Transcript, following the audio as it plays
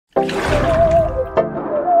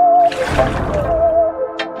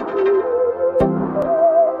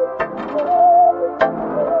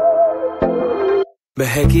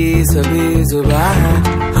बहकी सभी जुबां है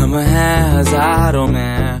हम हैं हजारों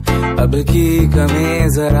में अब की कमी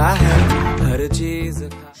जरा है हर चीज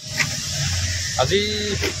আজি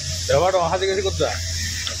দেওবাৰ অহাজি গৈছে ক'ত যোৱা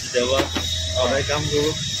দেওবাৰ সদায় কাম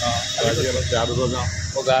কৰোঁ আজি অলপ গা ধুব যাওঁ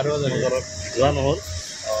গা ধুব যোৱা নহ'ল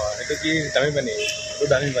এইটো কি দামী পানী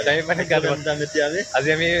দামী পানী গা ধুব যাম এতিয়া আজি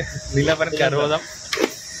আমি নীলা পানীত গা ধুব যাম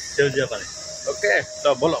সেউজীয়া পানী অ'কে তো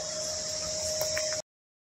ব'লো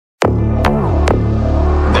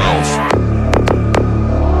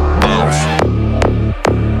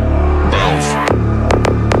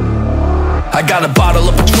I got a bottle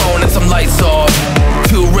of Patron and some lights off.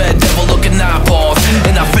 Two red devil looking eyeballs.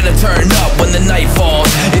 And I finna turn up when the night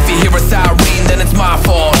falls. If you hear a siren, then it's my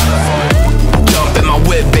fault. Jump in my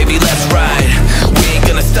whip, baby, let's ride. We ain't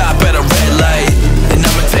gonna stop at a red light. And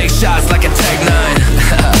I'ma take shots like a Tag 9.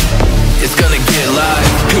 It's gonna get live.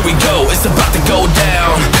 Here we go, it's about to go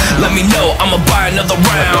down. Let me know, I'ma buy another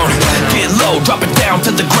round. Get low, drop it down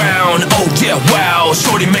to the ground. Oh yeah, wow,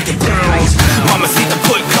 shorty make it bounce. Mama see the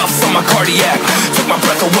put cuffs on my cardiac. Took my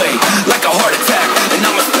breath away like a heart attack. And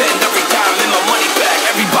I'ma spend every dime and my money back.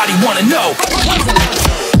 Everybody wanna know.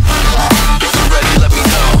 If you're ready, let me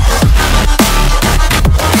know.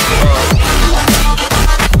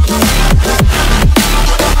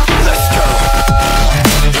 Let's go.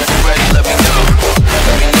 If you're ready, let me know.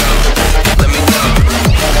 Let me know. Let me know.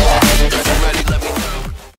 If you're ready, let me know.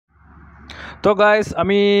 তো guys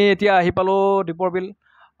আমি এতিয়া আহি পালোঁ দীপৰ বিল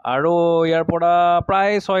আৰু ইয়াৰ পৰা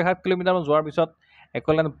প্ৰায় 6-7 কিলোমিটাৰমান যোৱাৰ পিছত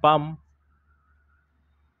একলেণ্ড পাম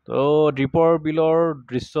তো দীপৰ বিলৰ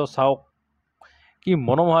দৃশ্য চাওক কি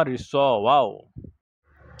মনোমোহা দৃশ্য ৱাও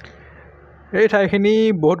এই ঠাইখিনি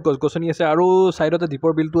বহুত গছ গছনি আছে আৰু ছাইডতে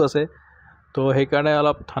দীপৰ বিলটো আছে তো সেইকাৰণে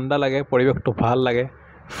অলপ ঠাণ্ডা লাগে পৰিৱেশটো ভাল লাগে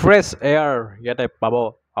ফ্ৰেছ এয়াৰ ইয়াতে পাব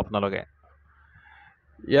আপোনালোকে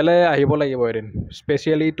ইয়ালৈ আহিব লাগিব এদিন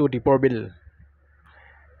স্পেচিয়েলি টু দীপৰ বিল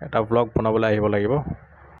এটা ব্লগ বনাবলৈ আহিব লাগিব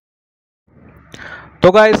তো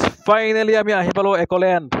গাইজ ফাইনেলি আমি আহি পালোঁ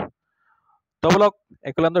একলেণ্ড তো বলক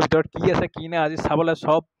একলেণ্ডৰ ভিতৰত কি আছে কি নাই আজি চাবলৈ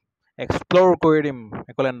চব এক্সপ্ল'ৰ কৰি দিম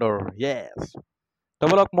একলেণ্ডৰ য়েছ তো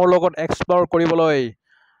বলক মোৰ লগত এক্সপ্ল'ৰ কৰিবলৈ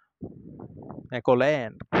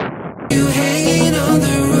একলেণ্ড You hanging on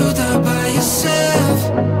the roof all by yourself.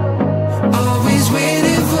 Always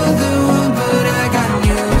waiting for the one, but I got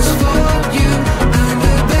news for you. I'm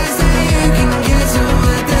the best that you can get, so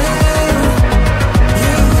what the hell?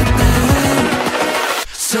 Yeah, what the hell?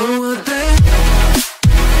 So what the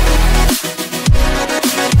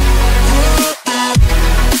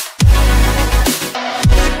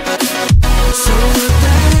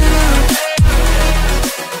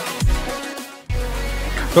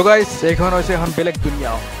তো guys এইখন হৈছে এখন বেলেগ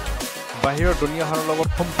দুনিয়া বাহিৰৰ দুনিয়াখনৰ লগত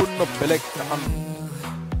সম্পূৰ্ণ বেলেগ এখন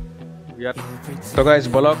ইয়াত তো গাইজ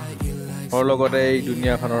বলক মোৰ লগতে এই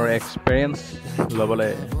দুনিয়াখনৰ এক্সপিৰিয়েঞ্চ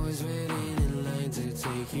ল'বলৈ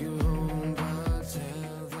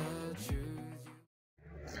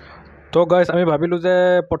তো গাইজ আমি ভাবিলোঁ যে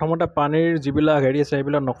প্ৰথমতে পানীৰ যিবিলাক হেৰি আছে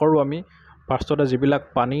সেইবিলাক নকৰোঁ আমি ফাৰ্ষ্টতে যিবিলাক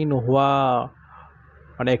পানী নোহোৱা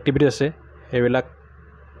মানে এক্টিভিটি আছে সেইবিলাক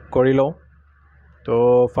কৰি লওঁ তো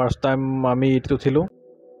ফাৰ্ষ্ট টাইম আমি ইটো উঠিলোঁ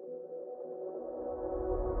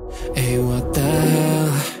Hey, what the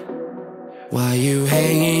hell? Why you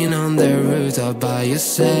hanging on the roof all by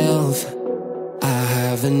yourself? I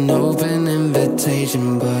have an open invitation,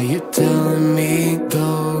 but you're telling me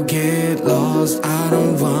go get lost. I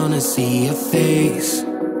don't wanna see your face.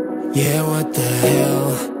 Yeah, what the hell?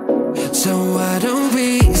 So why don't we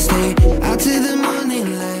stay out till the morning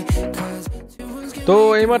light? তো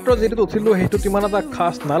এইমাত্ৰ যিটো উঠিলোঁ সেইটো ইমান এটা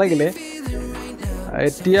খাছ নালাগিলে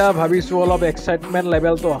এতিয়া ভাবিছোঁ অলপ এক্সাইটমেণ্ট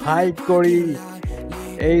লেভেলটো হাই কৰি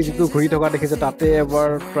এই যিটো ঘূৰি থকা দেখিছে তাতে এবাৰ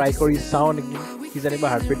ট্ৰাই কৰি চাওঁ নেকি কিজানিবা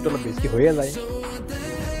হাৰ্টবিটটো অলপ বেছি হৈয়ে যায়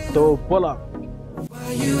তো ব'লা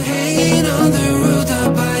You hanging on the roof all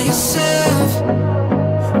by yourself.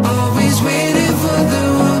 Always waiting for the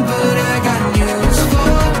one, but I got news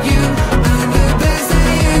for you. I'm the best that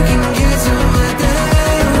you can get, so what the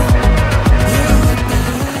hell? Yeah, what the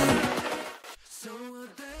hell? So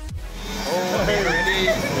what the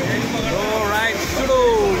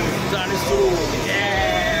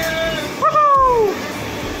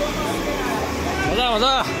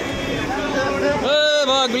মজা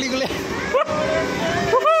গুলি গুলি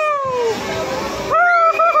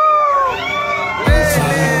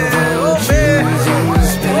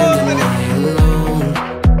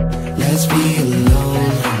Let's be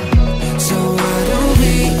alone. So why don't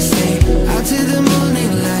we stay out till the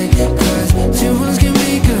morning light? 'Cause two ones can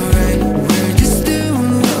make a right. We're just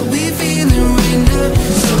doing what we feeling right now.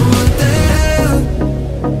 So what the hell?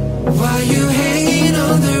 Why you hanging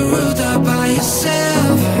on the roof all by yourself?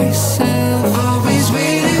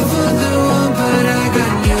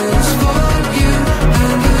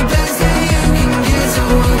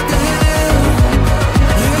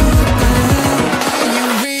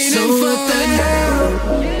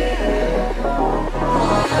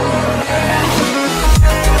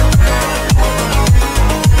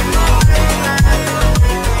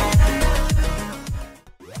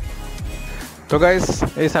 তো guys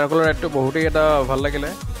এই চাৰ্কলৰ ৰাইডটো বহুতেই এটা ভাল লাগিলে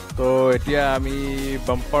তো এতিয়া আমি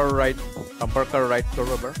bumper car ride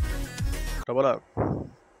কৰোঁ এবাৰ তো ব'লা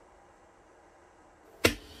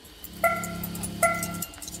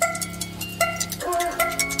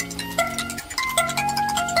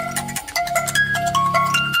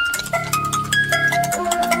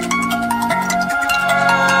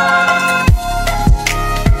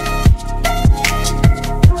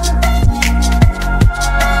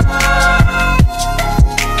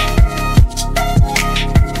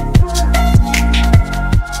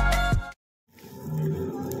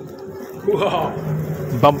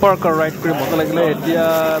বাম্পাৰ কাৰ ৰাইড কৰি মজা লাগিলে এতিয়া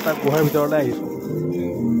তাৰ গুহাৰ ভিতৰলৈ আহিছোঁ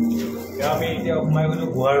আমি এতিয়া সোমাই গৈছোঁ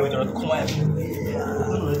গুহাৰ ভিতৰত সোমাই আছোঁ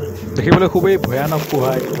দেখিবলৈ খুবেই ভয়ানক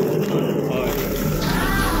গুহা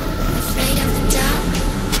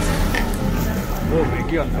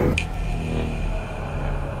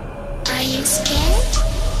Are you scared?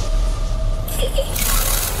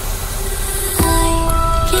 I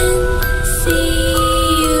can see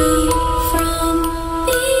you from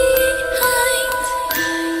behind.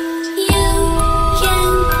 You can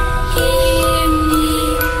hear me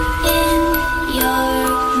in your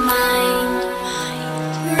mind.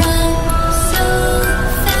 Run so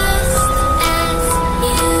fast as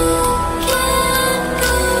you can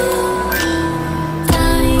go.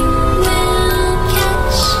 Time will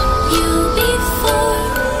catch you before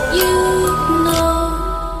you know.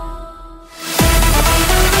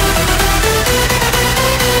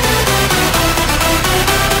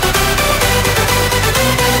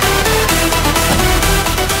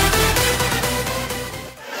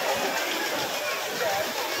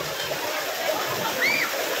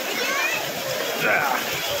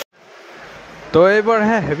 তো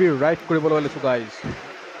এইবাৰহে হেভি ৰাইড কৰিবলৈ লৈছোঁ guys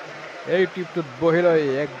এই ট্ৰিপটোত বহি লৈ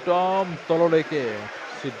একদম তললৈকে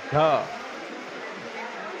চিধা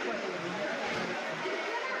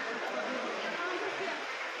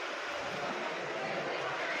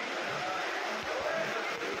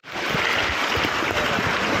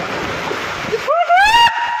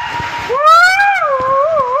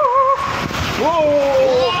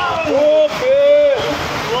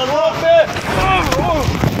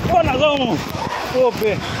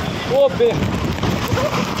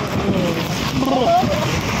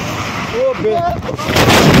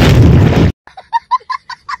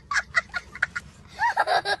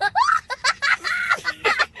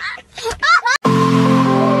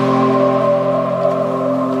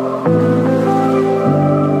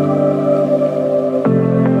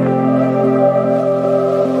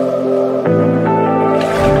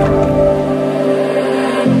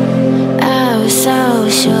I was so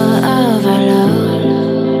sure of our love.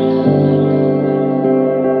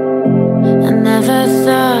 I never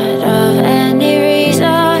thought of any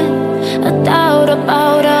reason, a doubt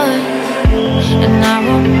about us. And now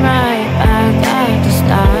I'm right back at the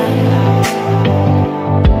start.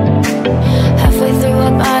 Halfway through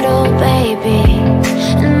a bottle, baby,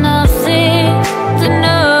 and nothing's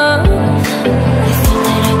enough. I thought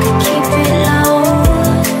that I could keep it low.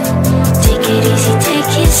 Take it easy,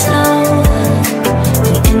 take it slow.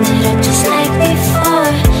 We ended up just like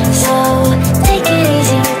before. So take it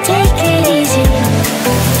easy, take it easy.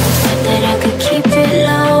 Thought that I could keep it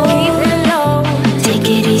low. Take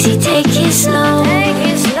it easy, take it slow.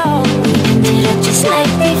 We ended up just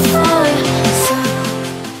like before. So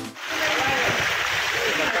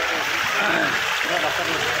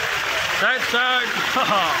Side.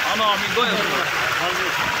 আমি গৈ আছোঁ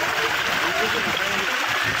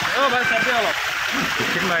অ ভাই চাবি অলপ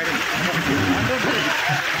ঠিক মাৰি দিম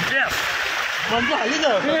বন্ধু হালি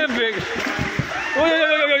যাও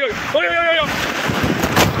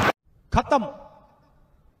खत्म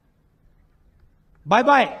bye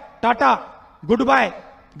bye tata good bye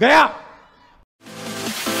गया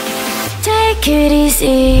take it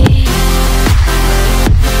easy.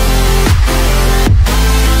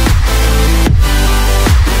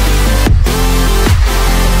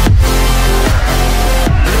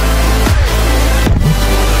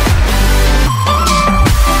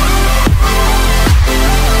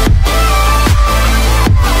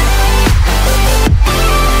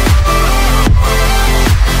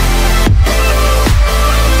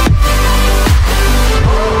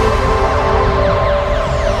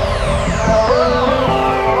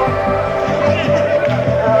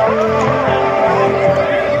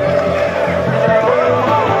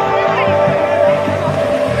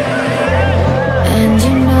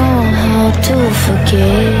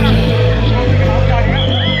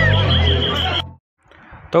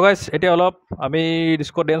 তো গাইজ এতিয়া অলপ আমি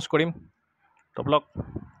ডিস্কো ডেন্স কৰিম তো ব্লগ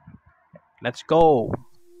লেটস গো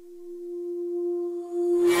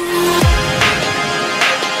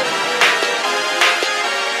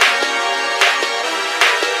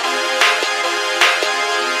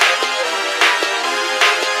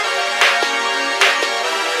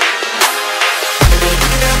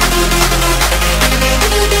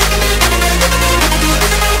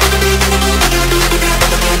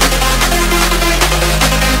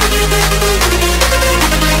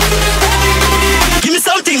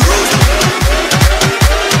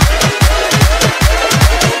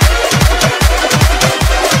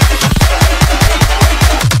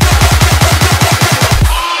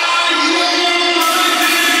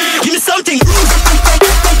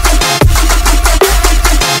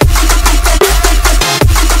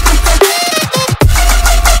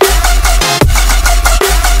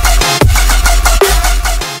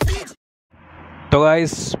তো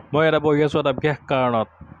গাইজ মই এটা বহি আছোঁ এটা বিশেষ কাৰণত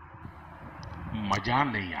मजा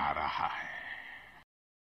नहीं आ रहा है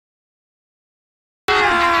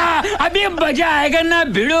अभी मजा आएगा ना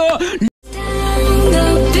भिड़ो।